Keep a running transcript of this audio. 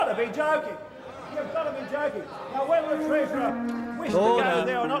got to be joking. You've got to be joking. Now, whether the Treasurer wished to go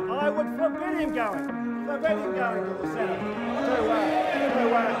there or not, I would forbid him going. Forbid him going to the Senate to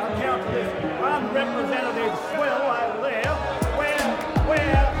account for this unrepresentative swill over there, where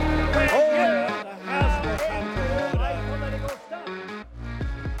the House will come to a political stunt.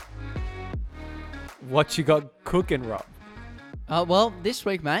 What you got cooking, Rob? Well, this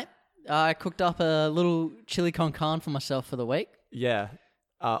week, mate, I cooked up a little chili con carne for myself for the week. Yeah.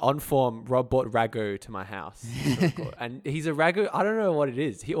 On form, Rob bought ragu to my house. And he's a ragu. I don't know what it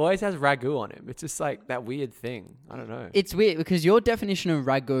is. He always has ragu on him. It's just like that weird thing. I don't know. It's weird because your definition of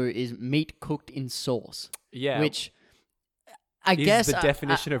ragu is meat cooked in sauce. Yeah. Which I guess the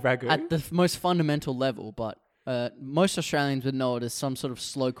definition of ragu. At the most fundamental level, but most Australians would know it as some sort of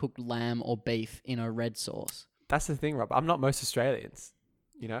slow cooked lamb or beef in a red sauce. That's the thing, Rob. I'm not most Australians.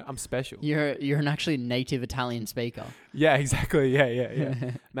 You know, I'm special. You're an actually native Italian speaker. Yeah, exactly.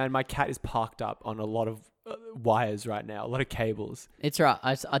 Yeah. Man, my cat is parked up on a lot of wires right now, a lot of cables. It's right.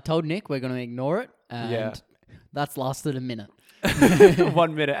 I told Nick we're going to ignore it, and that's lasted a minute.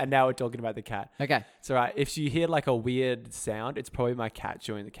 1 minute, and now we're talking about the cat. Okay. It's all right. If you hear like a weird sound, it's probably my cat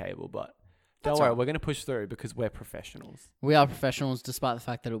chewing the cable, but don't worry, we're going to push through because we're professionals. We are professionals, despite the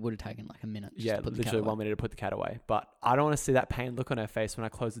fact that it would have taken like a minute. Yeah, literally 1 minute to put the cat away. But I don't want to see that pain look on her face when I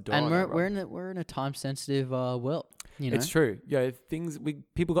close the door. And we're in a time sensitive world. You know? It's true. Yeah,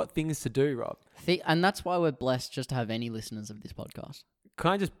 people got things to do, Rob. And that's why we're blessed just to have any listeners of this podcast.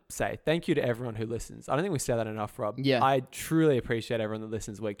 Can I just say thank you to everyone who listens? I don't think we say that enough, Rob. Yeah. I truly appreciate everyone that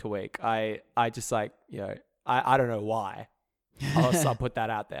listens week to week. I just like, I don't know why. I'll put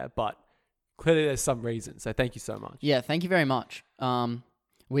that out there, but clearly there's some reason. So thank you so much. Yeah, thank you very much.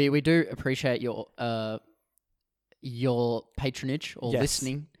 We do appreciate your patronage or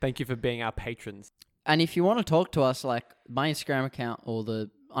listening. Thank you for being our patrons. And if you want to talk to us, like my Instagram account or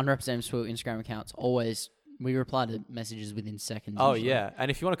the Unrepresented Swill Instagram accounts, we reply to messages within seconds. Oh usually. yeah, and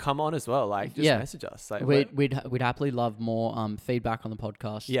if you want to come on as well, like just message us. Like, we'd happily love more feedback on the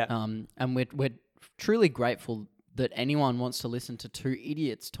podcast. Yeah. And we're truly grateful that anyone wants to listen to two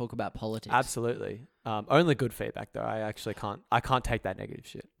idiots talk about politics. Absolutely. Only good feedback though. I can't take that negative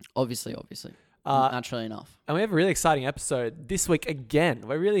shit. Obviously. Naturally enough. And we have a really exciting episode this week again.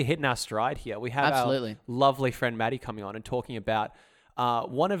 We're really hitting our stride here. We have our lovely friend Maddie coming on and talking about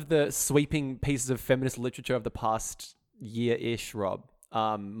one of the sweeping pieces of feminist literature of the past year-ish, Rob.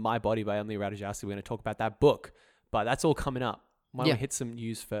 My Body by Emily Ratajkowski. We're going to talk about that book, but that's all coming up. Why don't we hit some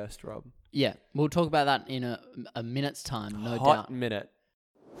news first, Rob? Yeah, we'll talk about that in a minute's time, no doubt. Hot minute.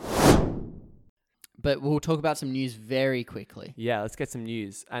 But we'll talk about some news very quickly. Yeah, let's get some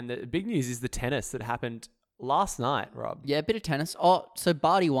news. And the big news is the tennis that happened last night, Rob. Yeah, a bit of tennis. Oh, so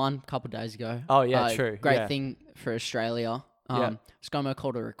Barty won a couple of days ago. Oh, yeah, true. Great thing for Australia. ScoMo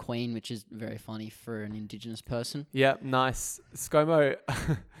called her a queen, which is very funny for an Indigenous person. Yeah, nice. ScoMo,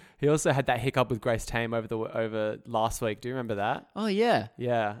 he also had that hiccup with Grace Tame over last week. Do you remember that? Oh, yeah.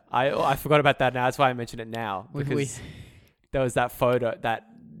 Yeah. I forgot about that now. That's why I mentioned it now. Because there was that photo, that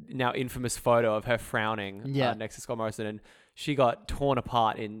now infamous photo of her frowning next to Scott Morrison, and she got torn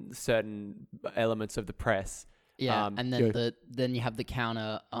apart in certain elements of the press. Yeah, and then then you have the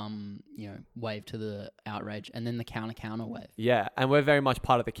counter, wave to the outrage, and then the counter wave. Yeah, and we're very much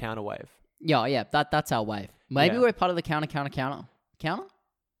part of the counter wave. Yeah, that's our wave. Maybe we're part of the counter.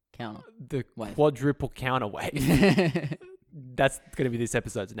 The wave. Quadruple counter wave. That's going to be this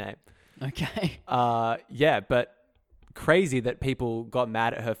episode's name. Okay. But crazy that people got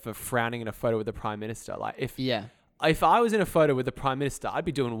mad at her for frowning in a photo with the Prime Minister. Like if I was in a photo with the Prime Minister, I'd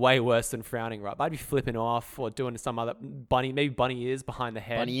be doing way worse than frowning, right? I'd be flipping off or doing some other bunny ears behind the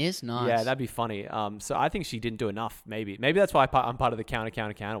head. Bunny ears? Nice. Yeah, that'd be funny. So I think she didn't do enough, maybe. Maybe that's why I'm part of the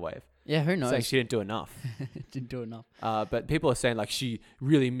counter wave. Yeah, who knows? Saying she didn't do enough. Didn't do enough. But people are saying like she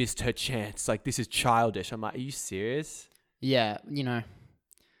really missed her chance. Like this is childish. I'm like, are you serious? Yeah,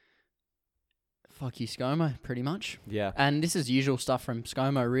 fuck you, ScoMo, pretty much. Yeah. And this is usual stuff from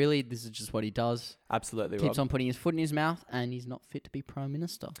ScoMo, really. This is just what he does. Absolutely Keeps on putting his foot in his mouth, and he's not fit to be Prime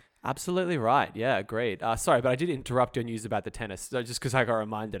Minister. Absolutely right. Yeah, agreed. Sorry, but I did interrupt your news about the tennis, just because I got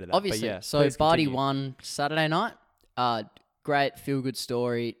reminded of that. Obviously. But yeah, so Barty won Saturday night. Great, feel-good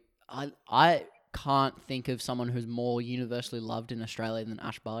story. I can't think of someone who's more universally loved in Australia than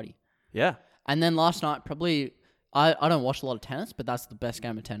Ash Barty. Yeah. And then last night, probably... I don't watch a lot of tennis, but that's the best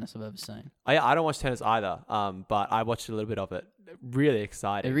game of tennis I've ever seen. I don't watch tennis either, but I watched a little bit of it. Really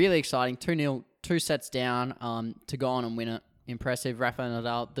exciting. Really exciting. 2-0, 2 sets down to go on and win it. Impressive. Rafael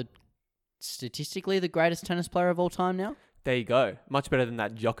Nadal, statistically the greatest tennis player of all time now. There you go. Much better than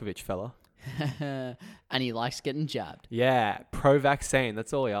that Djokovic fella. And he likes getting jabbed. Yeah, pro-vaccine.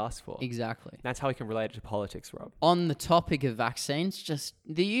 That's all he asked for. Exactly. That's how he can relate it to politics, Rob. On the topic of vaccines, just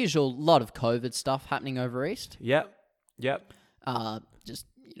the usual lot of COVID stuff happening over East. Yep. Just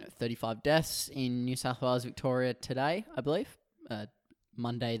 35 deaths in New South Wales, Victoria today, I believe.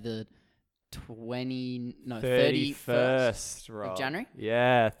 Monday the 31st Rob. of January.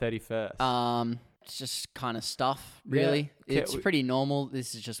 Yeah, 31st. It's just kind of stuff, really. Yeah. It's pretty normal.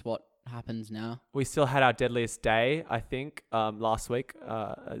 This is just what happens now. We still had our deadliest day, I think, last week.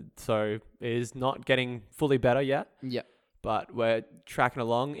 So it is not getting fully better yet. Yep. But we're tracking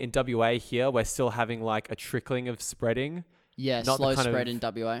along. In WA here, we're still having like a trickling of spreading. Yeah, not slow spread in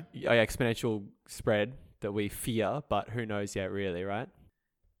WA. Exponential spread that we fear, but who knows yet, really, right?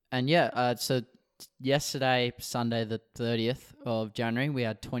 And so yesterday, Sunday the 30th of January, we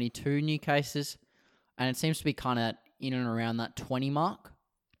had 22 new cases, and it seems to be kind of in and around that 20 mark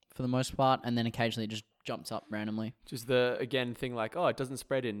for the most part, and then occasionally it just jumps up randomly. Just the, again, thing like, it doesn't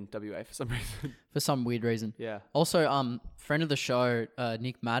spread in WA for some reason. For some weird reason. Yeah. Also, friend of the show,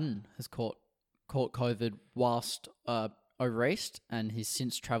 Nick Madden, has caught COVID whilst over East, and he's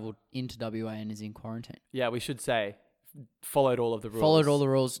since travelled into WA and is in quarantine. Yeah, we should say, followed all of the rules. Followed all the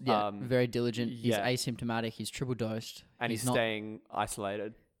rules, very diligent. He's asymptomatic, he's triple dosed. And he's staying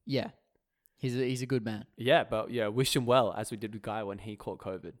isolated. Yeah. He's a good man. Yeah, but wish him well, as we did with Guy when he caught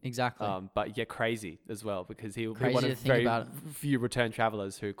COVID. Exactly. But crazy as well, because he was Crazy one to of think very about. few return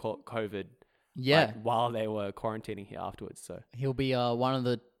travellers who caught COVID while they were quarantining here afterwards. So he'll be one of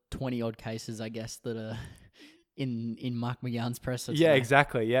the 20 odd cases, I guess, that are in Mark McGowan's presser. Yeah,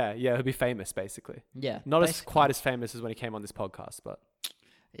 exactly. Yeah, he'll be famous basically. Yeah, not quite as famous as when he came on this podcast, but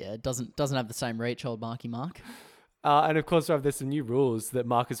yeah, it doesn't have the same reach, old Marky Mark. And of course, Rob, there's some new rules that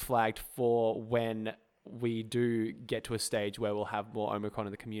Mark has flagged for when we do get to a stage where we'll have more Omicron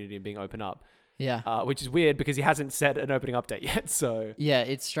in the community and being open up. Yeah. Which is weird because he hasn't set an opening update yet. So yeah,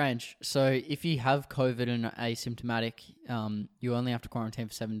 it's strange. So if you have COVID and are asymptomatic, you only have to quarantine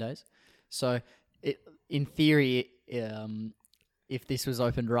for 7 days. So in theory, if this was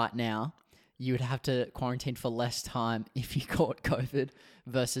opened right now, you would have to quarantine for less time if you caught COVID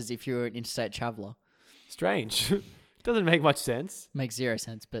versus if you're an interstate traveller. Strange. Doesn't make much sense. Makes zero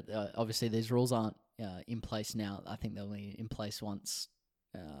sense, but obviously these rules aren't in place now. I think they'll be in place once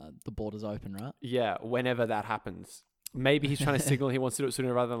the borders open, right? Yeah, whenever that happens. Maybe he's trying to signal he wants to do it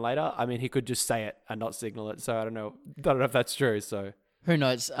sooner rather than later. I mean, he could just say it and not signal it. So I don't know if that's true. So who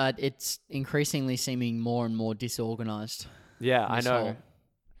knows? It's increasingly seeming more and more disorganized. Yeah, I know.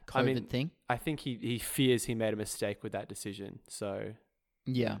 COVID thing. I think he fears he made a mistake with that decision. So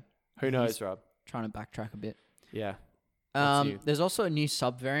yeah, who knows, Rob? Trying to backtrack a bit. Yeah. There's also a new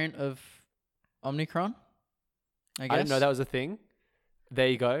subvariant of Omicron. I guess. I didn't know that was a thing. There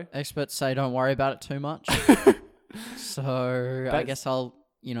you go. Experts say don't worry about it too much. So I guess I'll,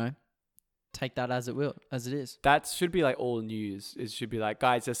 take that as it is. That should be like all news. It should be like,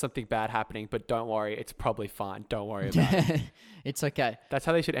 guys, there's something bad happening, but don't worry, it's probably fine. Don't worry about it. It's okay. That's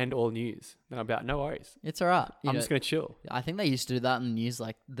how they should end all news. Then I'm about, no worries. It's all right. I'm just going to chill. I think they used to do that in the news.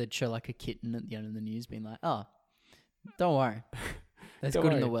 Like they'd show like a kitten at the end of the news being like, oh, don't worry. There's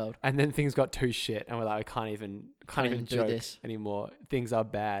good in the world. And then things got too shit. And we're like, I can't even joke this anymore. Things are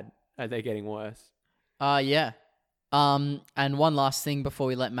bad. And they're getting worse. Yeah. And one last thing before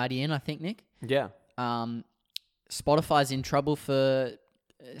we let Maddie in, I think, Nick. Yeah. Spotify's in trouble for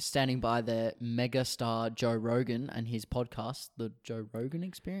standing by their mega star Joe Rogan and his podcast, The Joe Rogan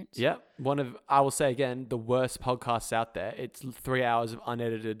Experience. Yeah. I will say again, the worst podcasts out there. It's 3 hours of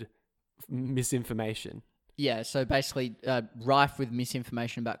unedited misinformation. Yeah. So basically, rife with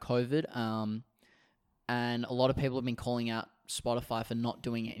misinformation about COVID. And a lot of people have been calling out Spotify for not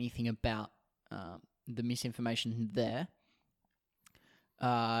doing anything about the misinformation there.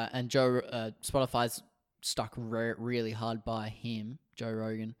 And Spotify's stuck really hard by him, Joe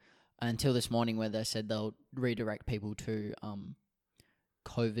Rogan, until this morning where they said they'll redirect people to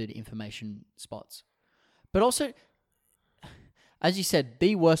COVID information spots. But also, as you said,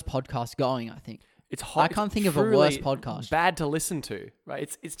 the worst podcast going, I think. It's hot. I can't think of a worse podcast. Bad to listen to,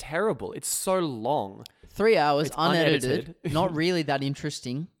 right? It's terrible. It's so long. 3 hours, unedited, not really that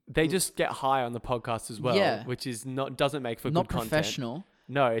interesting. They just get high on the podcast as well, which is doesn't make for good content. Not professional.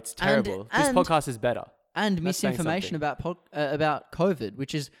 No, it's terrible. This podcast is better. And misinformation about COVID,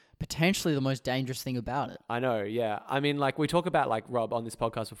 which is potentially the most dangerous thing about it. I know, yeah. I mean, like we talk about, like Rob on this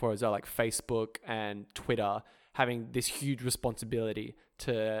podcast before as well, like Facebook and Twitter having this huge responsibility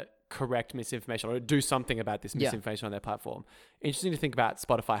to correct misinformation or do something about this misinformation on their platform. Interesting to think about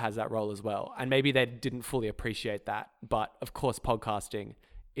Spotify has that role as well. And maybe they didn't fully appreciate that. But of course, podcasting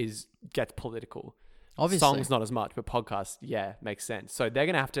gets political. Obviously. Songs not as much, but podcasts, yeah, makes sense. So they're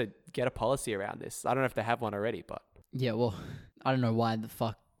going to have to get a policy around this. I don't know if they have one already, but... Yeah, well, I don't know why the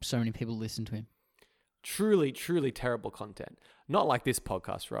fuck so many people listen to him. Truly, truly terrible content. Not like this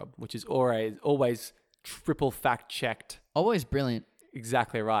podcast, Rob, which is always triple fact-checked. Always brilliant.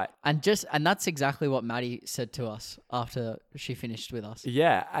 Exactly right. And that's exactly what Maddie said to us after she finished with us.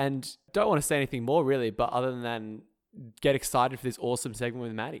 Yeah, and don't want to say anything more really, but other than get excited for this awesome segment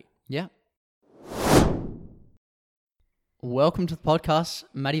with Maddie. Yeah. Welcome to the podcast,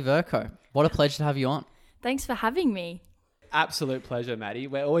 Maddie Vercoe. What a pleasure to have you on. Thanks for having me. Absolute pleasure, Maddie.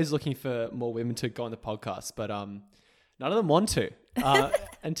 We're always looking for more women to go on the podcast, but none of them want to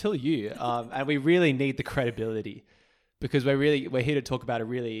until you. And we really need the credibility because we're here to talk about a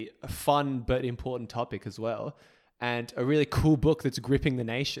really fun but important topic as well, and a really cool book that's gripping the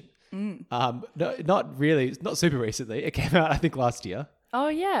nation. No, not super recently. It came out, I think, last year. Oh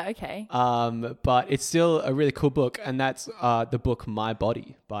yeah, okay. But it's still a really cool book, and that's the book My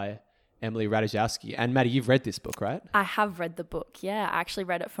Body by Emily Ratajkowski. And Maddie, you've read this book, right? I have read the book. Yeah, I actually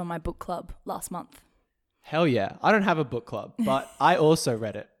read it for my book club last month. Hell yeah. I don't have a book club, but I also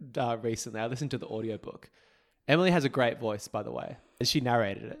read it recently. I listened to the audiobook. Emily has a great voice, by the way. She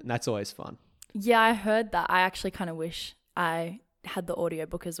narrated it, and that's always fun. Yeah, I heard that. I actually kind of wish I had the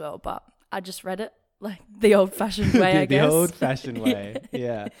audiobook as well, but I just read it like the old-fashioned way, I guess. The old-fashioned way,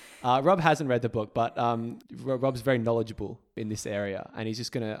 yeah. Rob hasn't read the book, but Rob's very knowledgeable in this area, and he's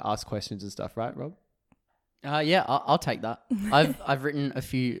just going to ask questions and stuff, right, Rob? Yeah, I'll take that. I've written a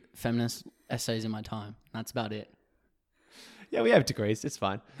few feminist essays in my time. That's about it. Yeah, we have degrees. It's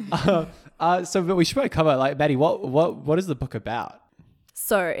fine. But we should probably cover, like, Maddie, what is the book about?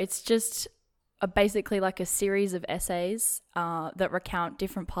 So it's just basically like a series of essays that recount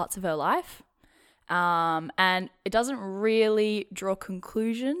different parts of her life. And it doesn't really draw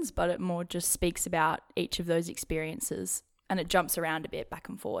conclusions, but it more just speaks about each of those experiences, and it jumps around a bit back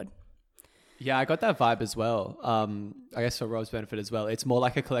and forward. Yeah, I got that vibe as well. I guess for Rob's benefit as well, it's more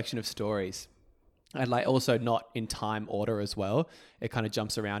like a collection of stories, and like also not in time order as well. It kind of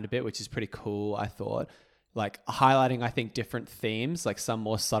jumps around a bit, which is pretty cool, I thought. Like highlighting, I think, different themes, like some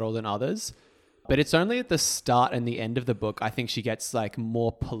more subtle than others. But it's only at the start and the end of the book, I think she gets like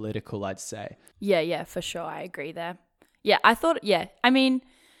more political, I'd say. Yeah, for sure. I agree there. Yeah, I mean,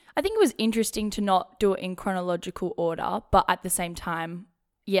 I think it was interesting to not do it in chronological order, but at the same time,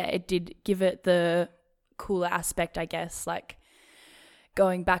 yeah, it did give it the cooler aspect, I guess, like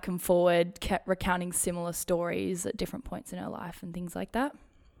going back and forward, recounting similar stories at different points in her life and things like that.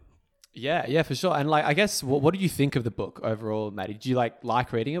 Yeah, for sure. And like, I guess, what did you think of the book overall, Maddie? Did you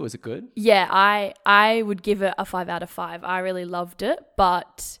like reading it? Was it good? Yeah, I would give it a 5 out of 5. I really loved it,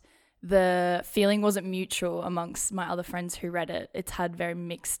 but the feeling wasn't mutual amongst my other friends who read it. It's had very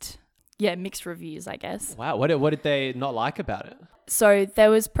mixed reviews, I guess. Wow, what did they not like about it? So there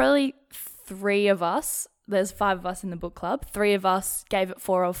was probably 3 of us. There's 5 of us in the book club. 3 of us gave it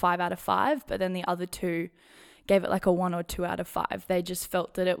 4 or 5 out of 5, but then the other 2 gave it like a 1 or 2 out of 5. They just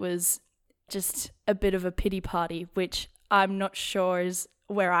felt that it was just a bit of a pity party, which I'm not sure is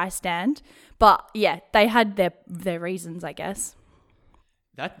where I stand. But yeah, they had their reasons, I guess.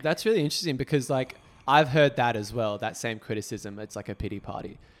 That's really interesting because like I've heard that as well, that same criticism. It's like a pity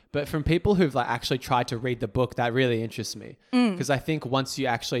party. But from people who've like actually tried to read the book, that really interests me. Because I think once you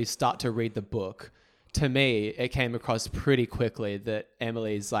actually start to read the book, to me, it came across pretty quickly that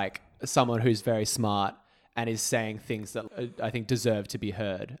Emily's like someone who's very smart and is saying things that I think deserve to be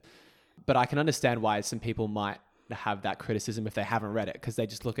heard. But I can understand why some people might have that criticism if they haven't read it, because they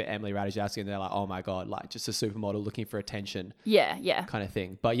just look at Emily Ratajkowski and they're like, oh my God, like just a supermodel looking for attention. Yeah. Kind of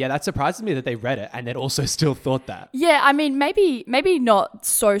thing. But yeah, that surprises me that they read it and then also still thought that. Yeah, I mean, maybe not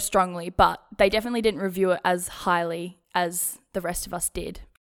so strongly, but they definitely didn't review it as highly as the rest of us did.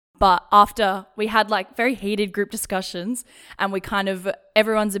 But after we had like very heated group discussions and we kind of,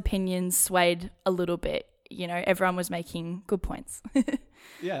 everyone's opinions swayed a little bit, you know, everyone was making good points.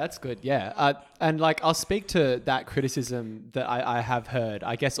 Yeah, that's good. Yeah. And like, I'll speak to that criticism that I have heard.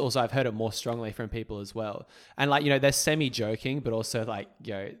 I guess also I've heard it more strongly from people as well. And like, you know, they're semi-joking, but also like,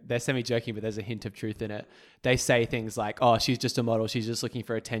 you know, they're semi-joking, but there's a hint of truth in it. They say things like, oh, she's just a model. She's just looking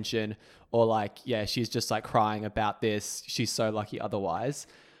for attention. Or like, yeah, she's just like crying about this. She's so lucky otherwise.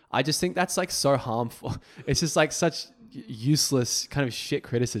 I just think that's like so harmful. It's just like such useless kind of shit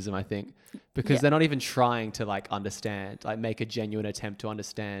criticism, I think, because they're not even trying to like understand, like make a genuine attempt to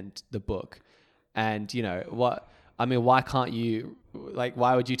understand the book. And you know why can't you, like,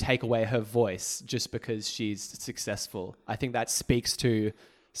 why would you take away her voice just because she's successful? I think that speaks to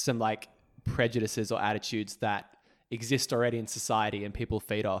some like prejudices or attitudes that exist already in society and people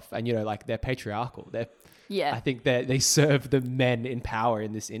feed off. And, you know, like they're patriarchal. Yeah. I think they serve the men in power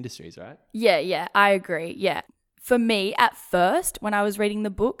in this industries, right? Yeah, I agree. Yeah. For me, at first, when I was reading the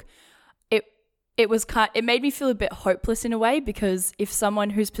book, it made me feel a bit hopeless in a way, because if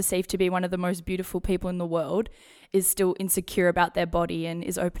someone who's perceived to be one of the most beautiful people in the world is still insecure about their body and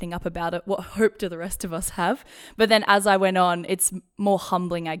is opening up about it, what hope do the rest of us have? But then as I went on, it's more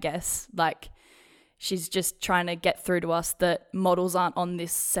humbling, I guess. Like, she's just trying to get through to us that models aren't on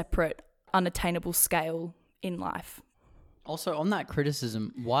this separate, unattainable scale in life. Also, on that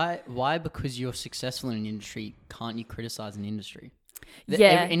criticism, why because you're successful in an industry, can't you criticize an industry?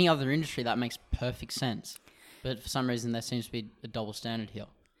 Yeah. Any other industry, that makes perfect sense. But for some reason, there seems to be a double standard here.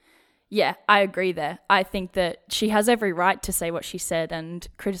 Yeah, I agree there. I think that she has every right to say what she said and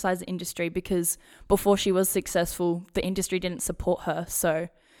criticize the industry, because before she was successful, the industry didn't support her.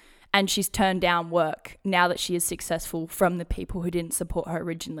 And she's turned down work now that she is successful from the people who didn't support her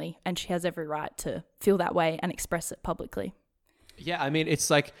originally. And she has every right to feel that way and express it publicly. Yeah, I mean, it's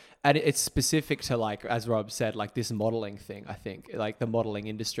like, and it's specific to, like, as Rob said, like this modeling thing, I think, like the modeling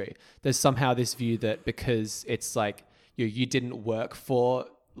industry. There's somehow this view that because it's like you didn't work for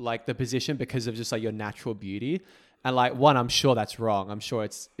like the position because of just like your natural beauty. And like, one, I'm sure that's wrong. I'm sure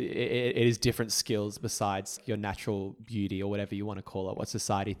it is different skills besides your natural beauty or whatever you want to call it, what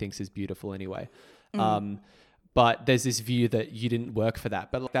society thinks is beautiful anyway. But there's this view that you didn't work for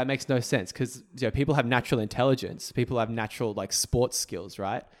that. But that makes no sense, because, you know, people have natural intelligence. People have natural like sports skills,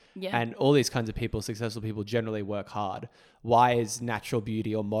 right? Yeah. And all these kinds of people, successful people, generally work hard. Why is natural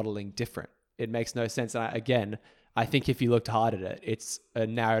beauty or modeling different? It makes no sense. And I think if you looked hard at it, it's a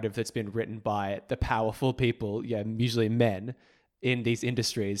narrative that's been written by the powerful people, usually men, in these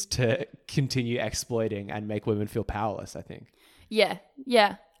industries to continue exploiting and make women feel powerless, I think. Yeah.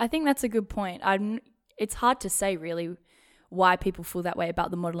 I think that's a good point. It's hard to say really why people feel that way about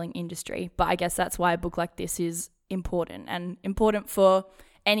the modeling industry, but I guess that's why a book like this is important, and important for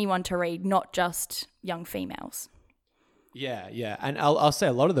anyone to read, not just young females. Yeah. And I'll say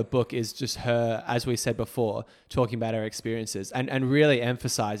a lot of the book is just her, as we said before, talking about her experiences and really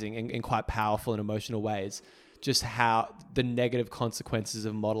emphasizing in quite powerful and emotional ways just how the negative consequences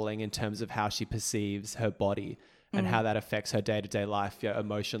of modeling in terms of how she perceives her body and how that affects her day-to-day life,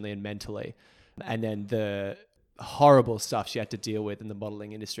 emotionally and mentally. And then the horrible stuff she had to deal with in the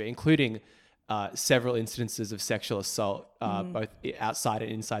modeling industry, including several instances of sexual assault, both outside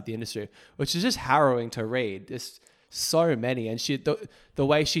and inside the industry, which is just harrowing to read. There's so many. And the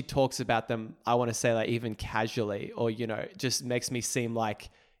way she talks about them, I want to say, like, even casually, or, you know, just makes me seem like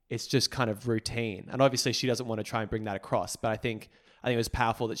it's just kind of routine. And obviously she doesn't want to try and bring that across. But I think it was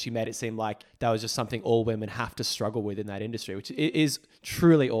powerful that she made it seem like that was just something all women have to struggle with in that industry, which is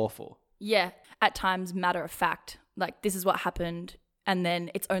truly awful. Yeah, at times matter of fact, like, this is what happened, and then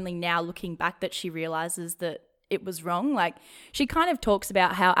it's only now looking back that she realizes that it was wrong. Like, she kind of talks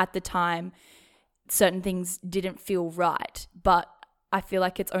about how at the time certain things didn't feel right, but I feel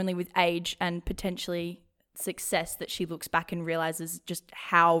like it's only with age and potentially success that she looks back and realizes just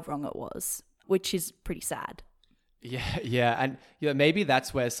how wrong it was, which is pretty sad. Yeah, and maybe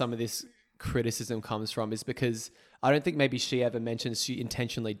that's where some of this criticism comes from, is because I don't think maybe she ever mentions she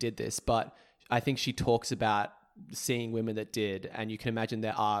intentionally did this, but I think she talks about seeing women that did, and you can imagine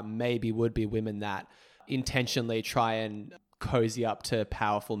there would be women that intentionally try and cozy up to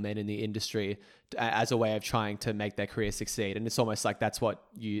powerful men in the industry as a way of trying to make their career succeed. And it's almost like that's what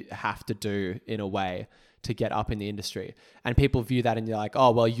you have to do in a way to get up in the industry. And people view that and you're like,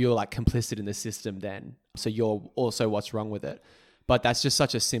 oh, well, you're like complicit in the system then, so you're also what's wrong with it. But that's just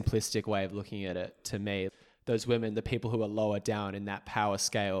such a simplistic way of looking at it to me. Those women, the people who are lower down in that power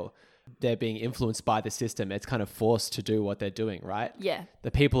scale, they're being influenced by the system. It's kind of forced to do what they're doing, right? Yeah.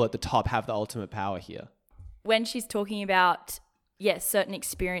 The people at the top have the ultimate power here. When she's talking about, certain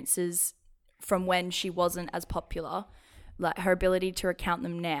experiences from when she wasn't as popular, like her ability to recount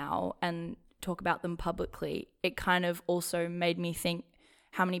them now and talk about them publicly, it kind of also made me think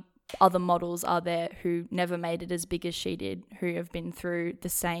how many other models are there who never made it as big as she did, who have been through the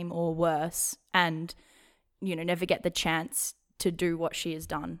same or worse and, never get the chance to do what she has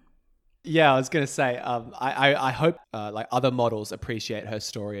done. Yeah, I was going to say, I hope like other models appreciate her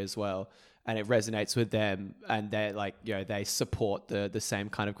story as well, and it resonates with them, and they're like, they support the same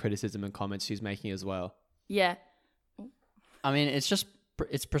kind of criticism and comments she's making as well. Yeah. I mean,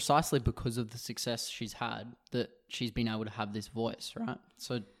 it's precisely because of the success she's had that she's been able to have this voice, right?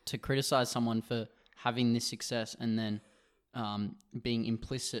 So to criticize someone for having this success and then being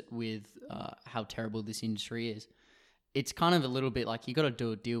implicit with how terrible this industry is, it's kind of a little bit like you got to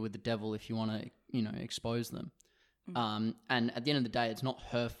do a deal with the devil if you want to, expose them. And at the end of the day, it's not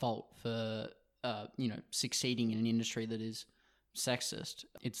her fault for, succeeding in an industry that is sexist.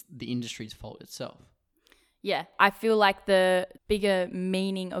 It's the industry's fault itself. Yeah, I feel like the bigger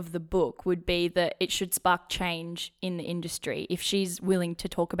meaning of the book would be that it should spark change in the industry. If she's willing to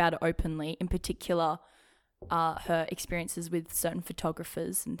talk about it openly, in particular, her experiences with certain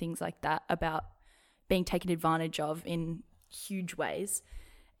photographers and things like that about being taken advantage of in huge ways,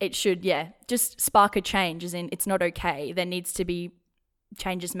 it should, just spark a change, as in it's not okay. There needs to be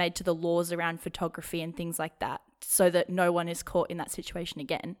changes made to the laws around photography and things like that so that no one is caught in that situation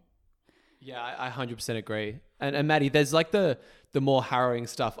again. Yeah, I 100% agree. And Maddie, there's like the more harrowing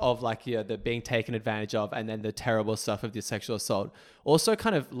stuff of like, the being taken advantage of, and then the terrible stuff of the sexual assault. Also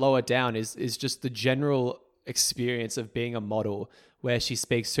kind of lower down is just the general experience of being a model, where she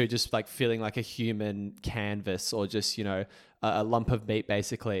speaks to just like feeling like a human canvas, or just, a lump of meat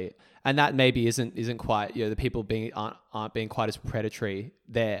basically. And that maybe isn't quite, the people aren't being quite as predatory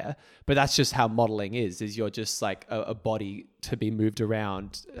there, but that's just how modeling is you're just like a body to be moved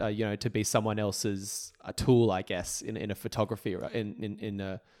around, to be someone else's a tool, I guess, in a photography,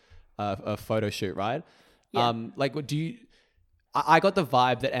 in a photo shoot, right? Yeah. I got the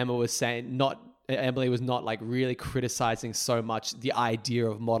vibe that Emily was not like really criticizing so much the idea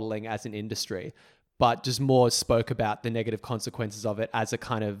of modeling as an industry, but just more spoke about the negative consequences of it as a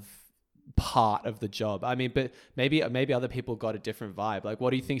kind of part of the job. I mean, but maybe other people got a different vibe. Like, what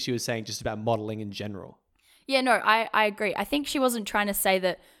do you think she was saying just about modeling in general? Yeah, no, I agree. I think she wasn't trying to say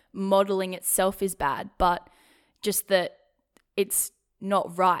that modeling itself is bad, but just that it's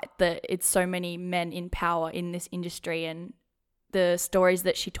not right that it's so many men in power in this industry, and the stories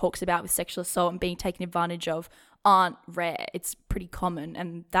that she talks about with sexual assault and being taken advantage of aren't rare. It's pretty common,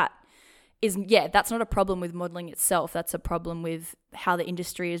 and that's not a problem with modeling itself. That's a problem with how the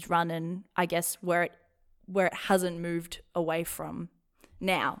industry is run, and I guess where it hasn't moved away from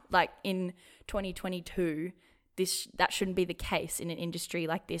now. Like in 2022, that shouldn't be the case in an industry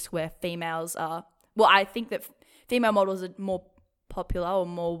like this, where females are. Well, I think that female models are more popular or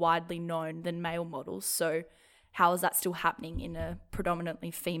more widely known than male models. So how is that still happening in a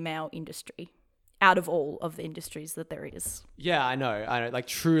predominantly female industry, out of all of the industries that there is? Yeah, I know. Like,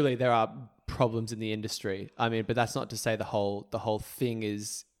 truly, there are problems in the industry. I mean, but that's not to say the whole thing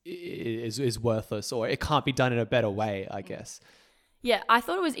is worthless, or it can't be done in a better way, I guess. Yeah, I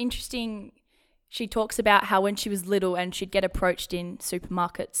thought it was interesting. She talks about how when she was little and she'd get approached in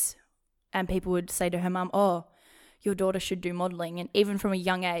supermarkets and people would say to her mum, "Oh, your daughter should do modelling." And even from a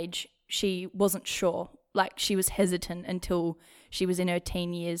young age, she wasn't sure. Like, she was hesitant until she was in her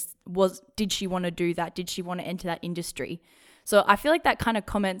teen years. Did she want to do that? Did she want to enter that industry? So I feel like that kind of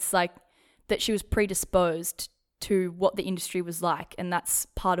comments like that she was predisposed to what the industry was like, and that's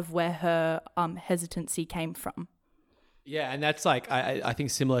part of where her hesitancy came from. Yeah, and that's like, I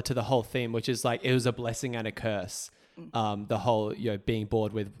think similar to the whole theme, which is like, it was a blessing and a curse. The whole, being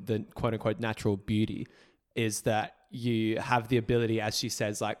bored with the quote unquote natural beauty is that you have the ability, as she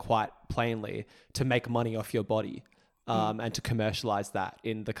says, like quite plainly, to make money off your body, and to commercialize that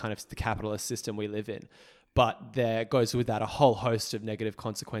in the kind of the capitalist system we live in. But there goes with that a whole host of negative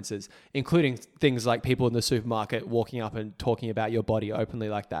consequences, including things like people in the supermarket walking up and talking about your body openly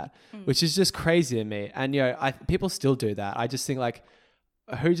like that, which is just crazy to me. And, people still do that. I just think, like,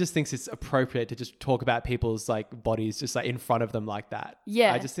 who just thinks it's appropriate to just talk about people's like bodies just like in front of them like that?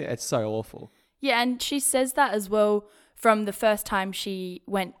 Yeah. I just think it's so awful. Yeah, and she says that as well from the first time she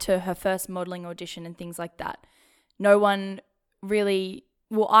went to her first modelling audition and things like that. No one really,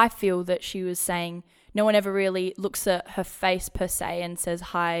 I feel that she was saying no one ever really looks at her face per se and says,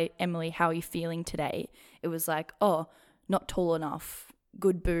 "Hi, Emily, how are you feeling today?" It was like, "Oh, not tall enough,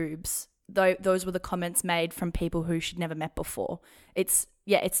 good boobs." Those were the comments made from people who she'd never met before. It's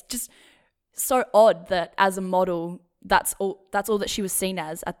just so odd that as a model, that's all that she was seen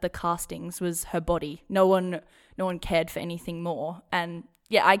as at the castings was her body. No one cared for anything more. And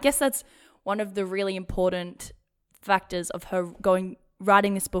yeah, I guess that's one of the really important factors of her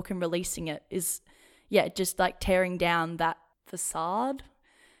writing this book and releasing it is, just like tearing down that facade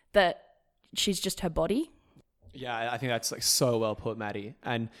that she's just her body. Yeah, I think that's like so well put, Maddie.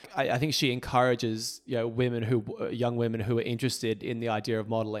 And I think she encourages young women who are interested in the idea of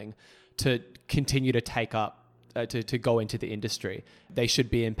modeling to continue to take up to go into the industry. They should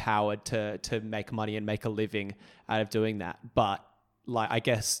be empowered to make money and make a living out of doing that. But like, I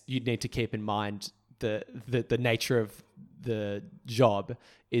guess you need to keep in mind the nature of the job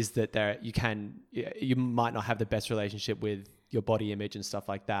is that you might not have the best relationship with your body image and stuff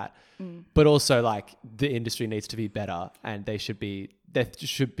like that. But also, like, the industry needs to be better, and they should be there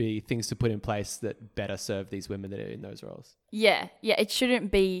should be things to put in place that better serve these women that are in those roles. Yeah, it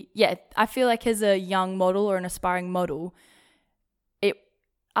shouldn't be. Yeah, I feel like as a young model or an aspiring model,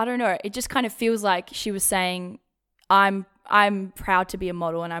 I don't know, it just kind of feels like she was saying, I'm proud to be a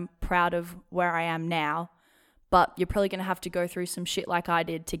model and I'm proud of where I am now, but you're probably going to have to go through some shit like I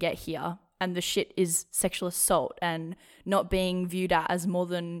did to get here. And the shit is sexual assault and not being viewed at as more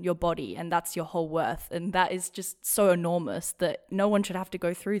than your body, and that's your whole worth. And that is just so enormous that no one should have to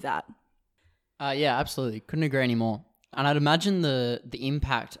go through that. Yeah, absolutely. Couldn't agree anymore. And I'd imagine the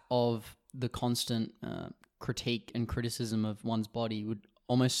impact of the constant critique and criticism of one's body would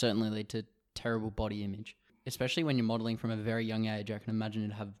almost certainly lead to terrible body image, especially when you're modeling from a very young age. I can imagine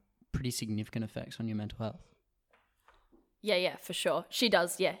it'd have pretty significant effects on your mental health. Yeah, for sure. She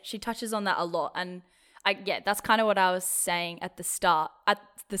does, yeah. She touches on that a lot. And that's kind of what I was saying at the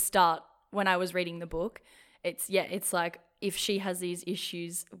start when I was reading the book. It's like, if she has these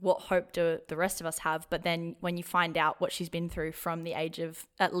issues, what hope do the rest of us have? But then when you find out what she's been through from the age of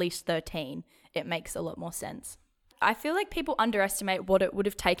at least 13, it makes a lot more sense. I feel like people underestimate what it would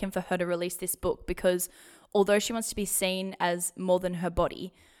have taken for her to release this book, because although she wants to be seen as more than her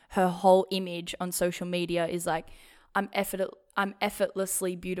body, her whole image on social media is like, I'm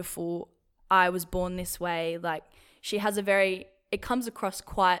effortlessly beautiful. I was born this way. Like, she has it comes across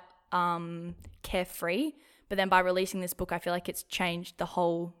quite carefree, but then by releasing this book, I feel like it's changed the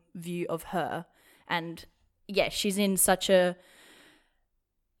whole view of her. And yeah, she's in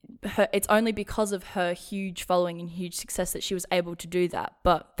it's only because of her huge following and huge success that she was able to do that.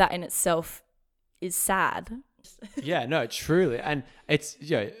 But that in itself is sad. Yeah, no, truly. And it's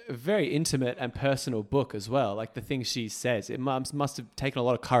a very intimate and personal book as well. Like, the things she says, it must have taken a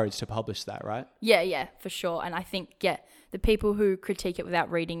lot of courage to publish that, right? Yeah, for sure. And I think, the people who critique it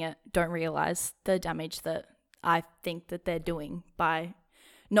without reading it don't realize the damage that I think that they're doing by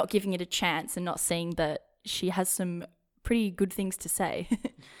not giving it a chance and not seeing that she has some pretty good things to say.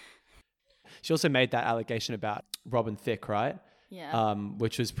 She also made that allegation about Robin Thicke, right? Yeah.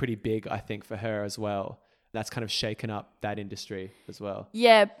 Which was pretty big, I think, for her as well. That's kind of shaken up that industry as well.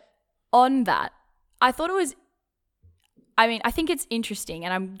 Yeah, on that, I think it's interesting,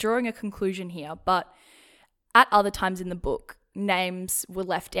 and I'm drawing a conclusion here, but at other times in the book, names were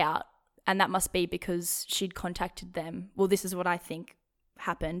left out, and that must be because she'd contacted them. Well, this is what I think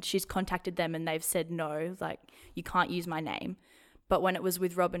happened. She's contacted them and they've said no, like, you can't use my name. But when it was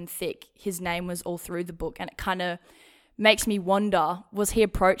with Robin Thicke, his name was all through the book, and it kind of makes me wonder, was he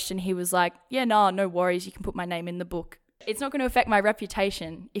approached and he was like, yeah, no worries, you can put my name in the book. It's not going to affect my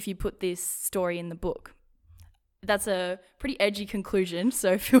reputation if you put this story in the book. That's a pretty edgy conclusion,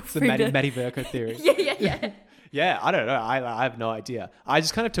 so feel free to... It's the Maddie Vercoe theory. Yeah. Yeah, I don't know. I have no idea. I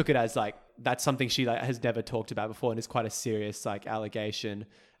just kind of took it as like, that's something she has never talked about before, and it's quite a serious allegation.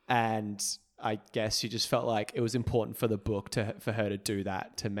 And I guess she just felt like it was important for the book for her to do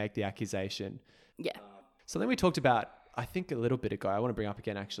that, to make the accusation. Yeah. Something we talked about, I think a little bit ago, I want to bring up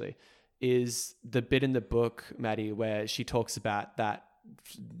again actually, is the bit in the book, Maddie, where she talks about that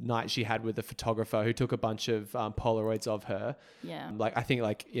night she had with the photographer who took a bunch of Polaroids of her. Yeah. I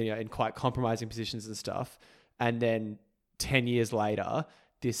think in quite compromising positions and stuff. And then 10 years later,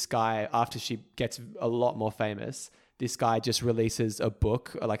 this guy, after she gets a lot more famous, this guy just releases a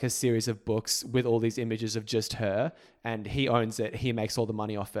book, like a series of books with all these images of just her, and he owns it. He makes all the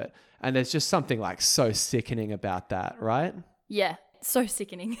money off it. And there's just something like so sickening about that, right? Yeah, so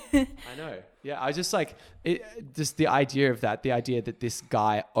sickening. I know. Yeah, I just just the idea of that, the idea that this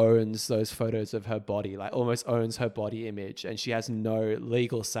guy owns those photos of her body, like almost owns her body image, and she has no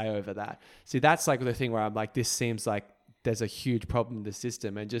legal say over that. See, that's like the thing where I'm like, this seems like there's a huge problem in the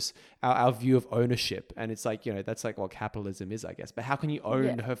system, and just our view of ownership. And it's like, that's like what capitalism is, I guess. But how can you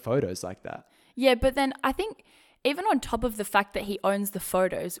own her photos like that? Yeah, but then I think even on top of the fact that he owns the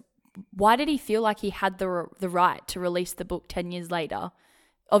photos, why did he feel like he had the right to release the book 10 years later?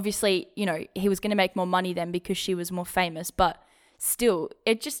 Obviously, he was going to make more money then because she was more famous, but still,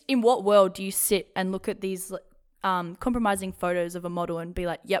 in what world do you sit and look at these compromising photos of a model and be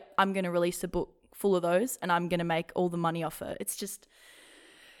like, yep, I'm going to release a book full of those and I'm going to make all the money off it? It's just,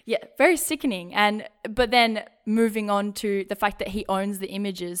 very sickening. But then moving on to the fact that he owns the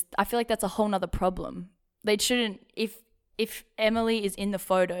images, I feel like that's a whole nother problem. They shouldn't, if Emily is in the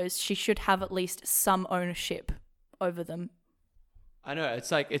photos, she should have at least some ownership over them. I know, it's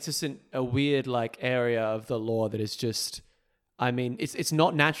just a weird area of the law that is just, it's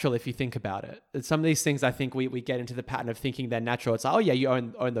not natural if you think about it. Some of these things, I think we get into the pattern of thinking they're natural. It's like, oh yeah, you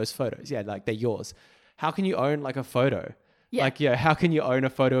own those photos. Yeah, they're yours. How can you own a photo? Yeah. Like, how can you own a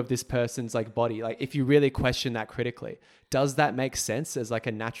photo of this person's like body? Like, if you really question that critically, does that make sense as like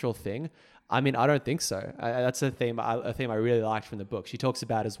a natural thing? I mean, I don't think so. That's a theme I really liked from the book. She talks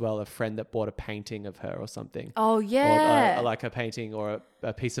about as well a friend that bought a painting of her or something. Oh, yeah. Or like a painting or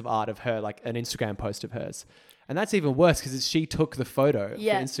a piece of art of her, like an Instagram post of hers. And that's even worse because she took the photo for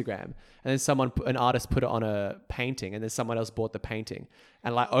Instagram, and then an artist put it on a painting, and then someone else bought the painting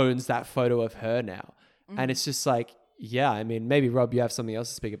and like owns that photo of her now. And it's just like, yeah, I mean, maybe Rob, you have something else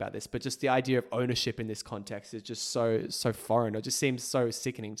to speak about this, but just the idea of ownership in this context is just so foreign. It just seems so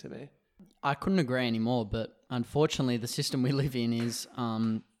sickening to me. I couldn't agree anymore, but unfortunately the system we live in is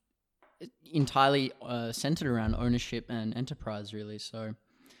entirely centered around ownership and enterprise, really. So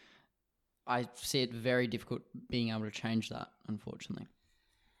I see it very difficult being able to change that, unfortunately.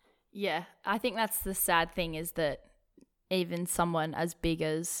 Yeah, I think that's the sad thing, is that even someone as big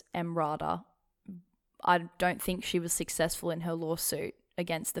as Emrata, I don't think she was successful in her lawsuit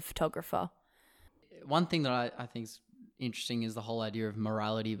against the photographer. One thing that I think is interesting is the whole idea of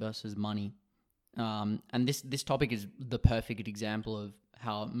morality versus money. And this topic is the perfect example of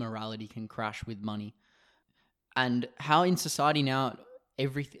how morality can crash with money. And how in society now,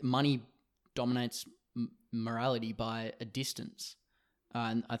 money dominates morality by a distance.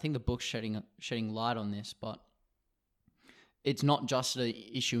 And I think the book's shedding light on this, but it's not just an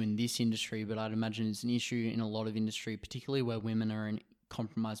issue in this industry, but I'd imagine it's an issue in a lot of industry, particularly where women are in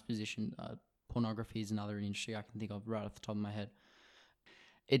compromised position. Pornography is another industry I can think of right off the top of my head.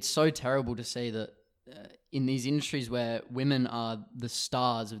 It's so terrible to see that in these industries where women are the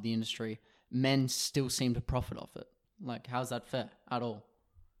stars of the industry, men still seem to profit off it. Like, how's that fair at all?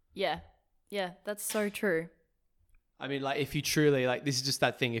 Yeah, that's so true. I mean, like, if you truly, like, this is just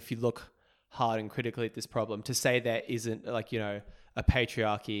that thing, if you look hard and critically at this problem, to say there isn't, like, a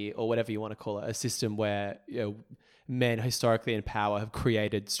patriarchy or whatever you want to call it, a system where, men historically in power have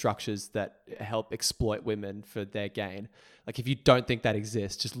created structures that help exploit women for their gain. Like, if you don't think that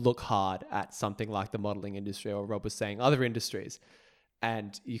exists, just look hard at something like the modeling industry, or Rob was saying, other industries,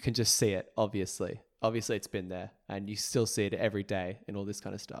 and you can just see it, obviously. Obviously, it's been there, and you still see it every day in all this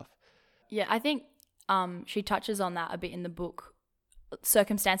kind of stuff. Yeah, I think she touches on that a bit in the book,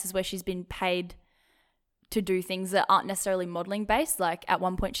 circumstances where she's been paid to do things that aren't necessarily modeling based. Like, at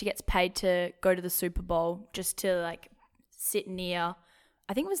one point she gets paid to go to the Super Bowl just to like sit near,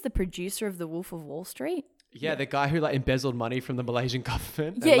 I think it was the producer of The Wolf of Wall Street. Yeah, the guy who like embezzled money from the Malaysian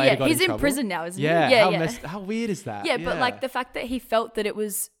government. Yeah, he's in prison now, isn't he? Yeah. How weird is that? Yeah, but like the fact that he felt that it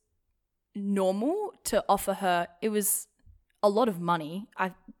was normal to offer her, it was a lot of money.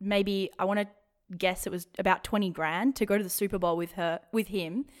 I want to guess it was about 20 grand to go to the Super Bowl with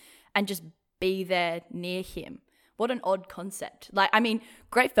him and just be there near him. What an odd concept. Like, I mean,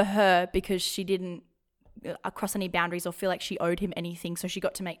 great for her because she didn't cross any boundaries or feel like she owed him anything, so she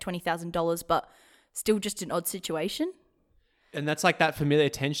got to make $20,000, but still just an odd situation. And that's like that familiar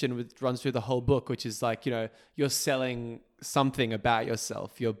tension which runs through the whole book, which is like, you're selling something about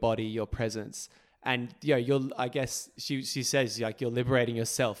yourself, your body, your presence. And, I guess she says, like, you're liberating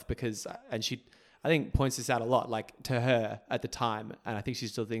yourself because, and she, I think, points this out a lot, like, to her at the time, and I think she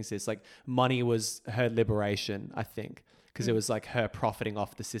still thinks this, like, money was her liberation, I think, because it was like her profiting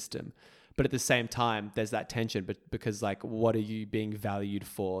off the system. But at the same time, there's that tension, but because, like, what are you being valued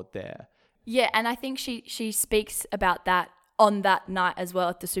for there? Yeah, and I think she speaks about that on that night as well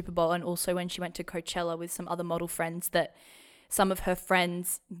at the Super Bowl, and also when she went to Coachella with some other model friends, that some of her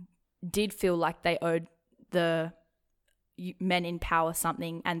friends did feel like they owed the men in power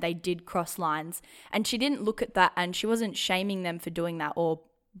something, and they did cross lines. And she didn't look at that, and she wasn't shaming them for doing that or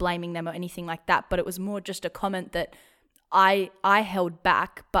blaming them or anything like that, but it was more just a comment that I held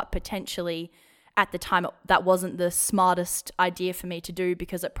back, but potentially at the time that wasn't the smartest idea for me to do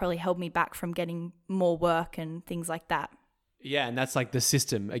because it probably held me back from getting more work and things like that. Yeah, and that's like the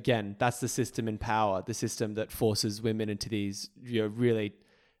system. Again, that's the system in power, the system that forces women into these really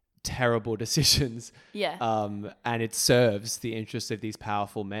terrible decisions. Yeah. And it serves the interests of these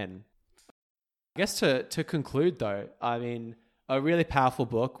powerful men. I guess to conclude though, I mean, a really powerful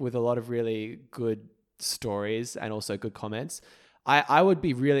book with a lot of really good stories and also good comments. I would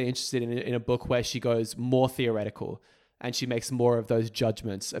be really interested in a book where she goes more theoretical and she makes more of those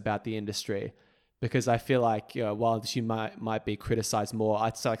judgments about the industry, because I feel like, while she might be criticized more,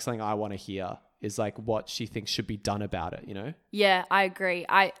 it's like something I want to hear is like what she thinks should be done about it, Yeah, I agree.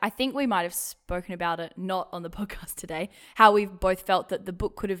 I think we might have spoken about it, not on the podcast today, how we've both felt that the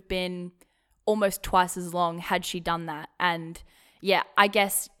book could have been almost twice as long had she done that. And yeah, I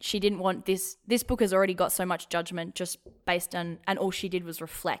guess she didn't want this book has already got so much judgment just based on, and all she did was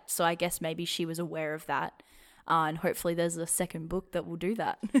reflect. So I guess maybe she was aware of that. And hopefully there's a second book that will do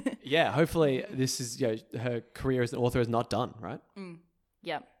that. Yeah, hopefully this is, her career as an author is not done, right?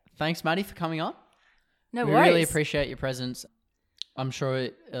 Yeah. Thanks, Maddie, for coming on. No we worries. really appreciate your presence. I'm sure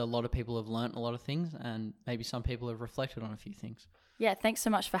a lot of people have learnt a lot of things, and maybe some people have reflected on a few things. Yeah, thanks so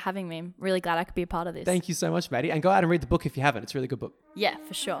much for having me. I'm really glad I could be a part of this. Thank you so much, Maddie. And go out and read the book if you haven't. It's a really good book. Yeah,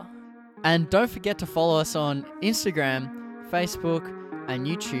 for sure. And don't forget to follow us on Instagram, Facebook, and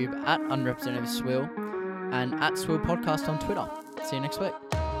YouTube at Unrepresentative Swill, and at Swill Podcast on Twitter. See you next week.